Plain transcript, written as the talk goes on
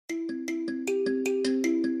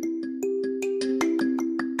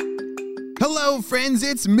Hello, friends,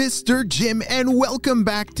 it's Mr. Jim, and welcome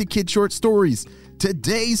back to Kid Short Stories.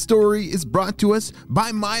 Today's story is brought to us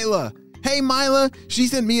by Mila. Hey, Mila, she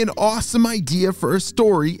sent me an awesome idea for a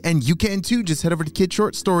story, and you can too. Just head over to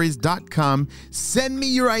kidshortstories.com, send me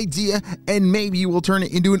your idea, and maybe we'll turn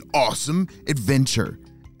it into an awesome adventure.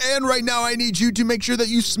 And right now, I need you to make sure that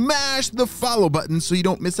you smash the follow button so you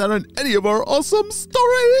don't miss out on any of our awesome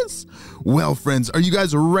stories. Well, friends, are you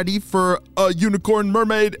guys ready for a unicorn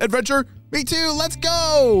mermaid adventure? Me too, let's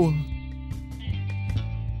go!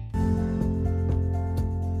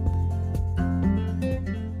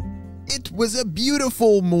 It was a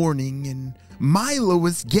beautiful morning, and Mila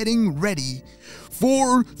was getting ready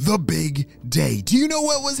for the big day. Do you know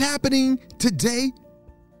what was happening today?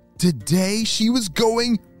 Today, she was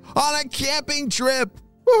going on a camping trip.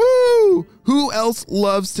 Woohoo! Who else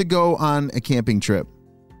loves to go on a camping trip?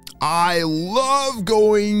 I love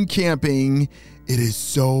going camping. It is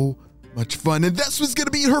so much fun. And this was going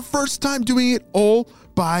to be her first time doing it all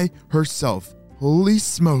by herself. Holy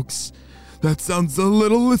smokes. That sounds a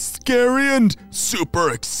little scary and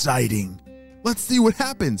super exciting. Let's see what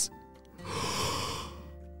happens.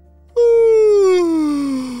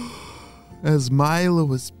 As Mila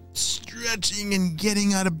was stretching and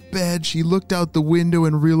getting out of bed, she looked out the window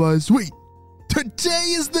and realized, wait,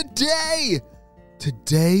 today is the day!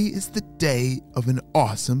 Today is the day of an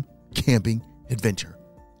awesome camping adventure.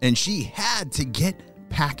 And she had to get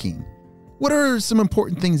packing. What are some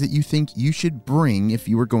important things that you think you should bring if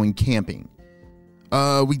you were going camping?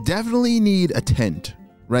 We definitely need a tent,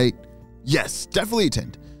 right? Yes, definitely a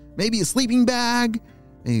tent. Maybe a sleeping bag,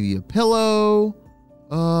 maybe a pillow.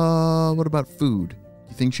 What about food?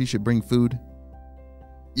 You think she should bring food?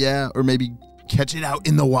 Yeah, or maybe catch it out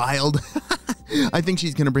in the wild. I think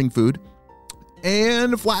she's going to bring food.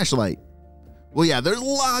 And a flashlight. Well, yeah, there's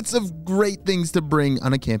lots of great things to bring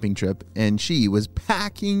on a camping trip, and she was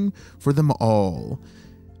packing for them all.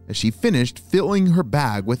 As she finished filling her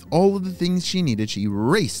bag with all of the things she needed, she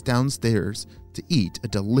raced downstairs to eat a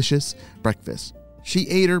delicious breakfast. She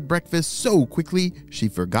ate her breakfast so quickly, she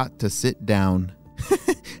forgot to sit down.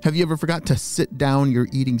 Have you ever forgot to sit down? You're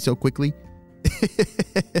eating so quickly?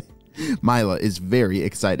 Mila is very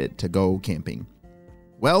excited to go camping.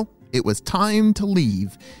 Well, it was time to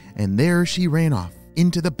leave, and there she ran off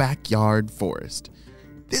into the backyard forest.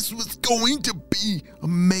 This was going to be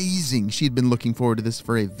amazing. She'd been looking forward to this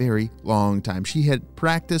for a very long time. She had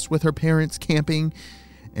practiced with her parents camping,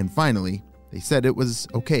 and finally, they said it was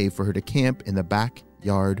okay for her to camp in the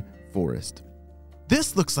backyard forest.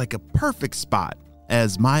 This looks like a perfect spot,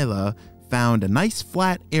 as Mila found a nice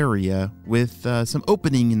flat area with some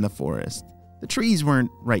opening in the forest. The trees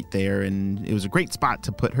weren't right there, and it was a great spot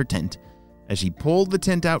to put her tent. As she pulled the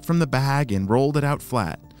tent out from the bag and rolled it out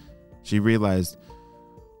flat, she realized,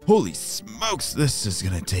 holy smokes, this is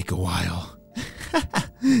going to take a while.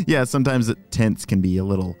 Yeah, sometimes the tents can be a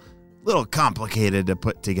little complicated to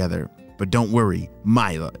put together. But don't worry,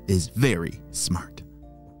 Mila is very smart.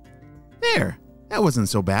 There, that wasn't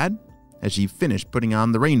so bad. As she finished putting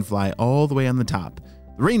on the rainfly all the way on the top.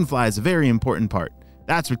 The rainfly is a very important part.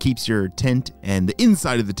 That's what keeps your tent and the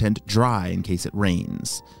inside of the tent dry in case it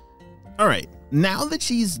rains. All right, now that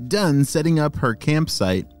she's done setting up her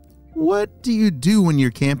campsite, what do you do when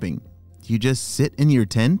you're camping? Do you just sit in your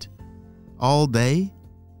tent all day?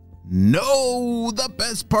 No, the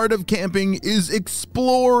best part of camping is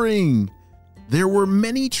exploring. There were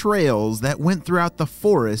many trails that went throughout the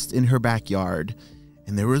forest in her backyard,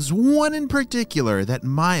 and there was one in particular that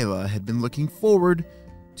Mila had been looking forward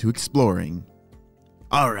to exploring.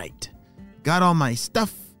 All right, got all my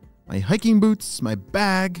stuff, my hiking boots, my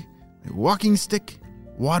bag, my walking stick,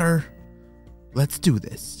 water. Let's do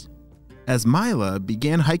this. As Mila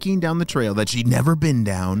began hiking down the trail that she'd never been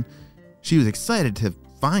down, she was excited to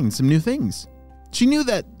find some new things. She knew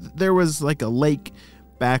that there was like a lake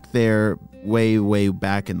back there way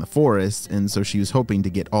back in the forest, and so she was hoping to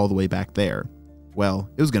get all the way back there. Well,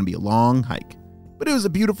 it was going to be a long hike, but it was a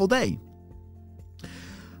beautiful day.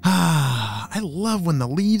 I love when the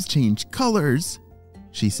leaves change colors,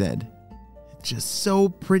 she said. It's just so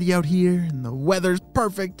pretty out here, and the weather's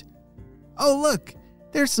perfect. Oh, look,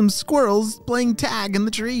 there's some squirrels playing tag in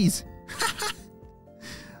the trees.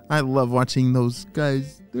 I love watching those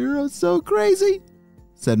guys. They're so crazy,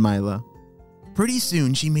 said Mila. Pretty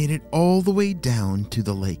soon, she made it all the way down to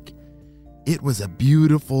the lake. It was a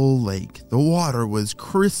beautiful lake. The water was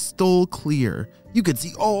crystal clear. You could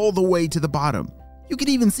see all the way to the bottom. You could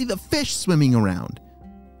even see the fish swimming around.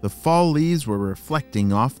 The fall leaves were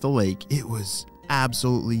reflecting off the lake. It was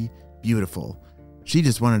absolutely beautiful. She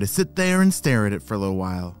just wanted to sit there and stare at it for a little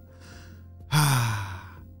while.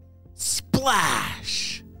 Splash!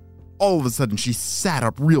 All of a sudden, she sat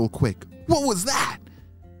up real quick. What was that?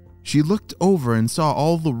 She looked over and saw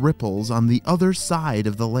all the ripples on the other side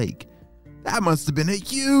of the lake. That must have been a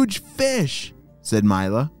huge fish, said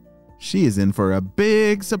Mila. She is in for a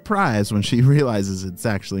big surprise when she realizes it's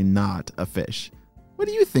actually not a fish. What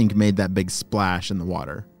do you think made that big splash in the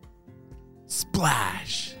water?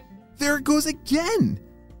 Splash! There it goes again,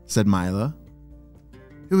 said Mila.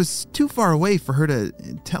 It was too far away for her to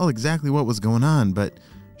tell exactly what was going on, but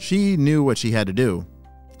she knew what she had to do.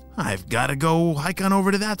 I've got to go hike on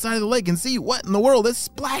over to that side of the lake and see what in the world is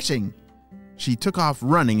splashing. She took off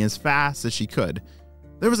running as fast as she could.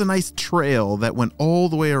 There was a nice trail that went all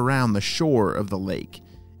the way around the shore of the lake.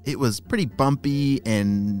 It was pretty bumpy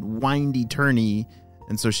and windy-turny,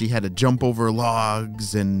 and so she had to jump over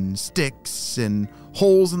logs and sticks and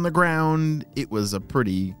holes in the ground. It was a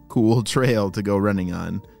pretty cool trail to go running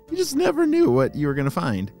on. You just never knew what you were going to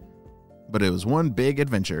find. But it was one big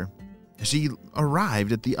adventure. She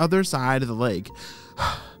arrived at the other side of the lake.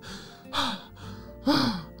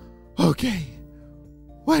 Okay,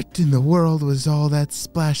 what in the world was all that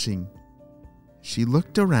splashing? She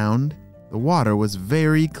looked around. The water was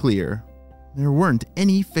very clear. There weren't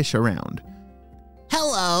any fish around.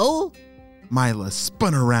 Hello? Mila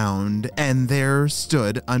spun around, and there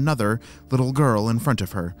stood another little girl in front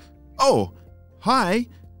of her. Oh, hi.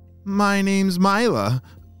 My name's Mila.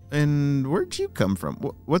 And where'd you come from?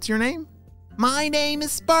 What's your name? My name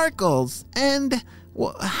is Sparkles. And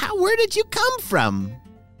where did you come from?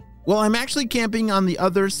 Well, I'm actually camping on the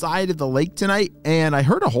other side of the lake tonight, and I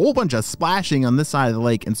heard a whole bunch of splashing on this side of the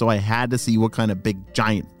lake, and so I had to see what kind of big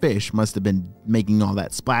giant fish must have been making all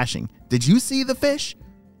that splashing. Did you see the fish?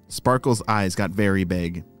 Sparkle's eyes got very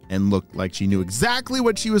big and looked like she knew exactly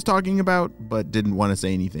what she was talking about, but didn't want to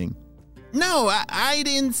say anything. No, I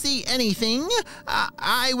didn't see anything.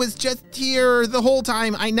 I was just here the whole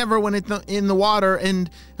time. I never went in the water, and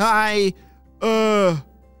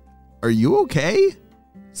Are you okay?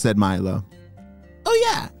 Said Mila. Oh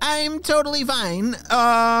yeah, I'm totally fine.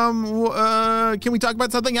 Can we talk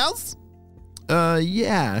about something else?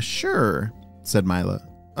 Yeah, sure, said Mila.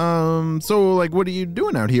 So like, what are you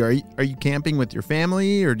doing out here? Are you camping with your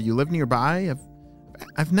family, or do you live nearby?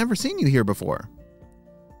 I've never seen you here before.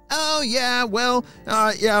 Oh yeah, well,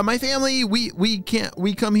 yeah, my family, we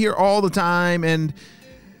come here all the time, and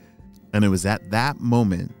it was at that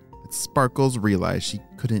moment that Sparkles realized she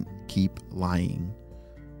couldn't keep lying.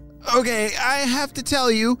 Okay, I have to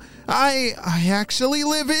tell you, I actually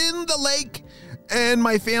live in the lake, and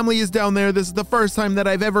my family is down there. This is the first time that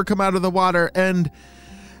I've ever come out of the water, and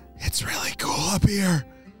it's really cool up here.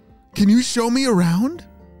 Can you show me around?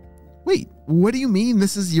 Wait, what do you mean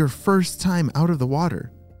this is your first time out of the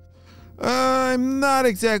water? I'm not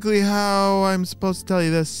exactly how I'm supposed to tell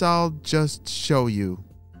you this. I'll just show you.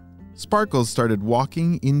 Sparkles started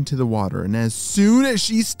walking into the water, and as soon as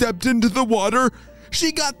she stepped into the water,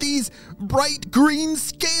 she got these bright green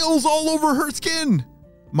scales all over her skin.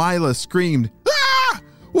 Mila screamed, "Ah!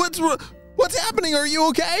 What's happening? Are you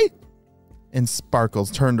okay?" And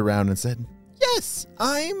Sparkles turned around and said, "Yes,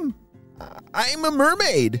 I'm a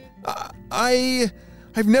mermaid. I've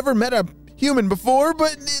never met a human before,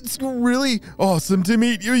 but it's really awesome to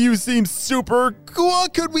meet you. You seem super cool.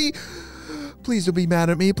 Could we? Please don't be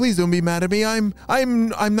mad at me. Please don't be mad at me. I'm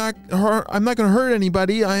not gonna hurt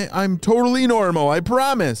anybody. I'm totally normal. I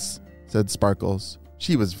promise," said Sparkles.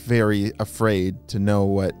 She was very afraid to know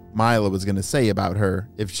what Mila was gonna say about her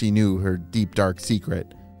if she knew her deep dark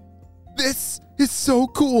secret. "This is so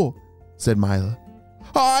cool," said Mila.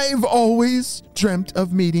 "I've always dreamt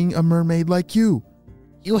of meeting a mermaid like you."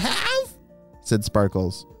 "You have?" said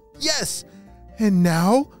Sparkles. "Yes, and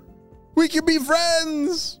now we can be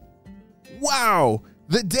friends." Wow,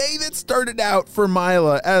 the day that started out for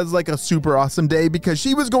Mila as like a super awesome day because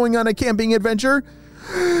she was going on a camping adventure,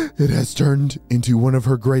 it has turned into one of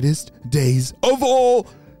her greatest days of all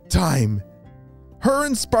time. Her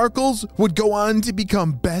and Sparkles would go on to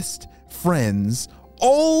become best friends,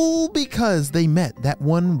 all because they met that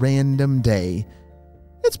one random day.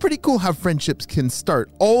 It's pretty cool how friendships can start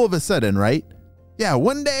all of a sudden, right? Yeah,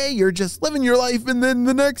 one day you're just living your life, and then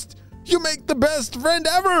the next, you make the best friend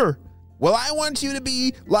ever. Well, I want you to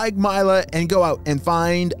be like Mila and go out and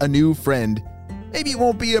find a new friend. Maybe it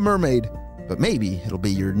won't be a mermaid, but maybe it'll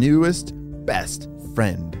be your newest best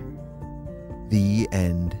friend. The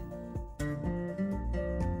end.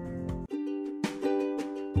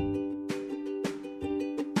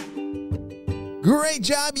 Great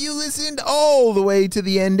job. You listened all the way to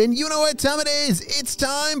the end. And you know what time it is? It's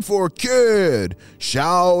time for Kid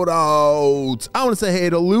Shout Outs. I want to say hey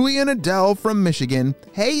to Louie and Adele from Michigan,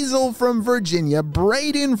 Hazel from Virginia,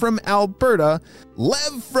 Braden from Alberta,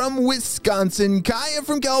 Lev from Wisconsin, Kaya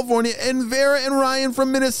from California, and Vera and Ryan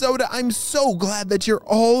from Minnesota. I'm so glad that you're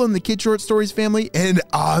all in the Kid Short Stories family and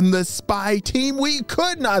on the spy team. We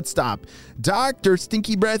could not stop Dr.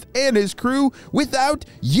 Stinky Breath and his crew without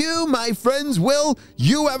you, my friends. Will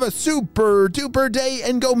you have a super duper day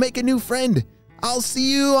and go make a new friend? I'll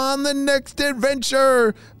see you on the next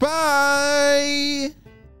adventure. Bye.